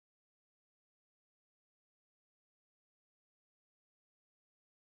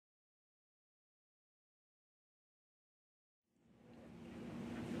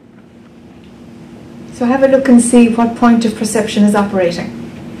So have a look and see what point of perception is operating.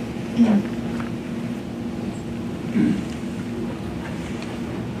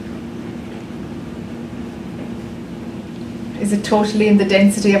 Is it totally in the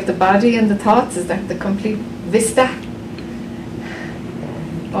density of the body and the thoughts? Is that the complete vista?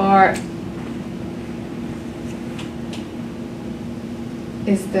 Or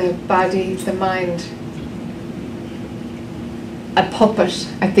is the body, the mind, a puppet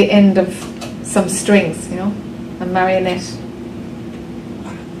at the end of some strings, you know, a marionette?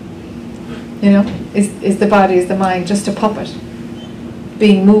 You know, is the body, is the mind just a puppet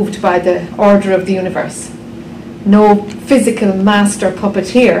being moved by the order of the universe? No physical master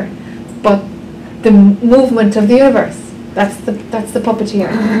puppeteer, but the movement of the universe. That's the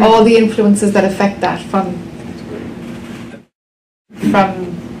puppeteer. All the influences that affect that, from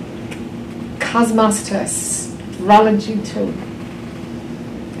cosmos to astrology to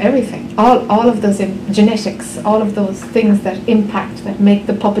everything. All of those genetics, all of those things that impact, that make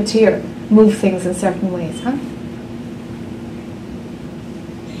the puppeteer move things in certain ways, huh?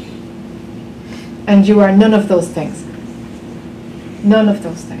 And you are none of those things. None of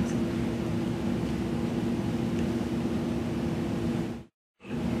those things.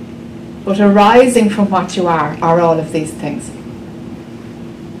 But arising from what you are all of these things.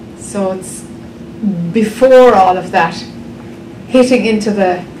 So it's before all of that, hitting into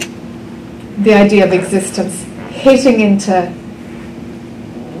the idea of existence, hitting into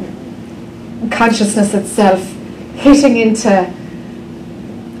consciousness itself, hitting into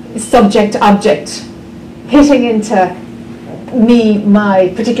subject-object, hitting into me, my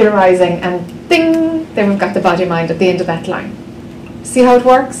particularizing, and ding, then we've got the body-mind at the end of that line. See how it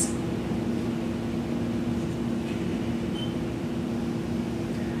works?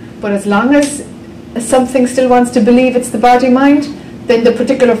 But as long as something still wants to believe it's the body-mind, then the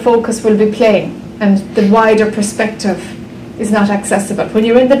particular focus will be playing, and the wider perspective is not accessible. When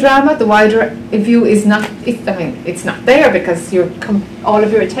you're in the drama, the wider view is not, it's not there, because all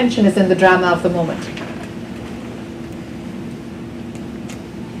of your attention is in the drama of the moment.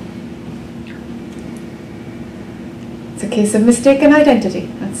 It's a case of mistaken identity.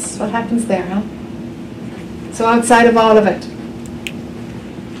 That's what happens there, huh? So outside of all of it,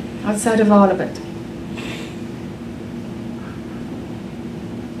 outside of all of it,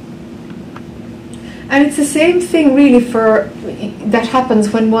 and it's the same thing really that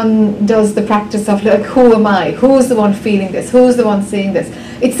happens when one does the practice of, like, who am I? Who's the one feeling this? Who's the one seeing this?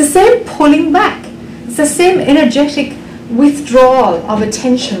 It's the same pulling back. It's the same energetic withdrawal of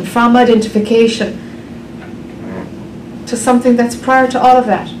attention from identification to something that's prior to all of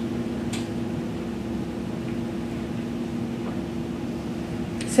that.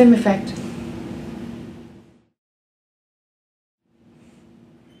 Same effect.